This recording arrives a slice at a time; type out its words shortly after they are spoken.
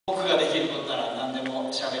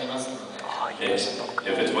喋りますので。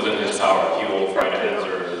If it's within his power, he will try to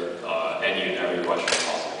answer any and every question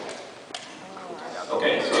possible.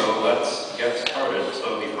 Okay, so let's get started.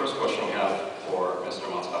 So the first question we have for Mr.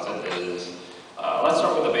 Matsukaze is, let's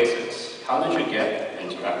start with the basics. How did you get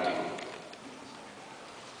into acting?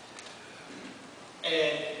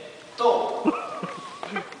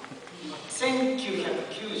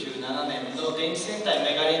 1997年の電気戦隊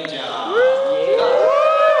メガレンジャーが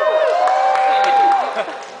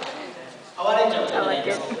パワーレンジャーみたいなや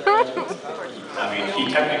つ。I mean, he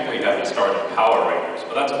technically hadn't started Power Rangers,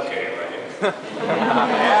 but that's okay, right? 日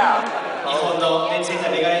本の電気戦隊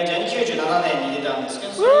メガレンジャーに97年に出たんですけ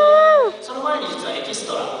ど、その前に実はエキス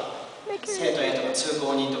トラ、生徒 A とか通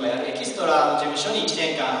行人とかやるエキストラの事務所に1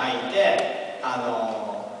年間入って、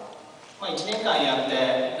1年間やっ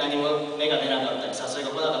て何も芽が出なかったり誘い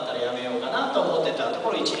が来なかったらやめようかなと思ってたと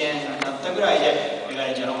ころ1年経ったぐらいでメガ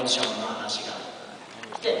レンジャーのオーディションの話が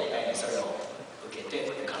来て、それを受けて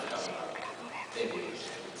受かったのがデビューで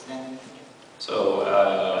すね。So,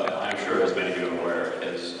 I'm sure as many of you are aware,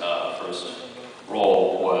 his first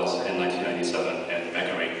role was in 1997 in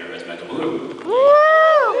Mega Ranger as Mega Blue. Before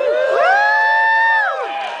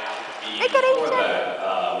that,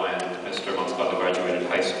 when Mr. Matsukaze graduated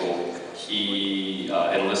high school, he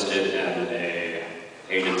enlisted in an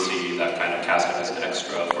agency that kind of cast him as an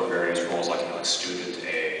extra for various roles, like student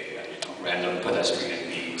A, random pedestrian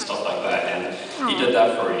B, stuff like that. And he did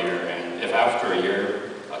that for a year. And if after a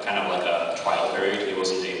year, kind of like a trial period, he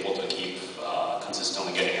wasn't able to keep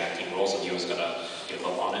consistently getting acting roles, and he was gonna give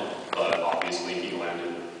up on it. But obviously, he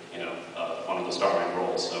landed, one of the starring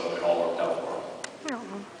roles, so it all worked out for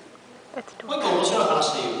him. もう一個面白い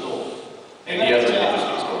話で言うと、メガレンジャー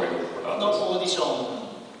のオーディション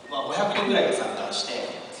は500人ぐらいが参加して、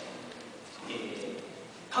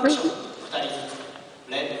各所2人ず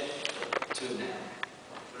つ、レッド、トゥーネン、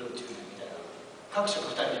ブルートゥーネンみたいな、各所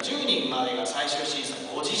2人で10人までが最終審査、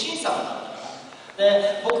5次審査まであったかな。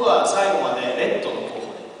で、僕は最後までレッドの候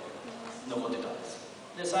補で残ってたんです。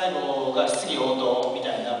で、最後が質疑応答み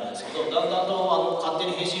たいになるんですけど、だんだんと勝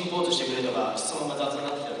手に変身ポーズしてくれとか質問が雑にな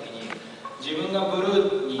ってきた時に、自分がブ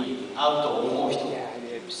ルーに合うと思う人の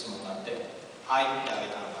質問があって、はいってあげ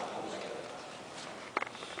たのが僕だけだっ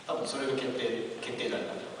た。多分それが決定打になっ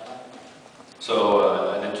たのかな。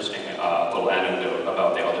So, an interesting little anecdote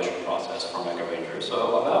about the audition process for Mega Ranger.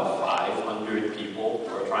 So, about 500 people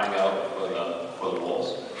were trying out for the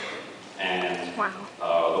roles. And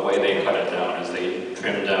the way they cut it down is they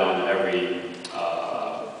trimmed down every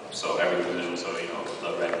position, so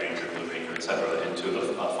the Red Ranger, Blue Ranger, etc., into the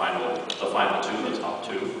final two, the top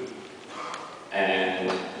two.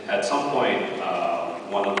 And at some point,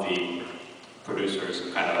 one of the producers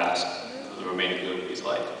kind of asked the remaining group, he's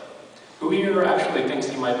like, who here actually thinks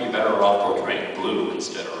he might be better off portraying blue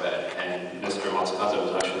instead of red? And Mr. Matsukaze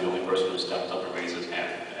was actually the only person who stepped up and raised his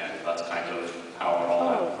hand, and that's kind of how it all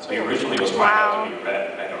happened. So he originally was trying out to be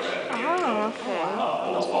red, Mega Red,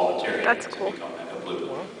 almost volunteering to become Mega Blue.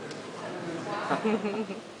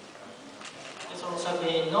 その作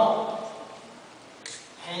品の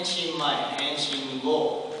変身前、変身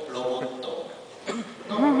後、ロボット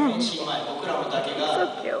の変身前、僕らのだけ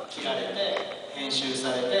が切られて、編集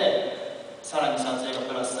されて、さらに撮影が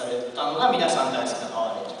プラスされたのが皆さん大好きなパ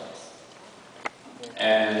ワーレンジャーです。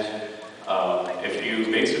And if you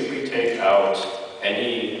basically take out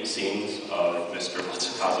any scenes of Mr.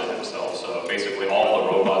 Matsukaze himself, so basically all the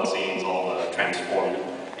robot scenes, all the transformed,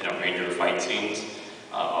 Ranger fight scenes,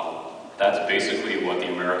 that's basically what the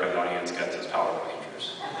American audience gets as Power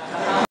Rangers.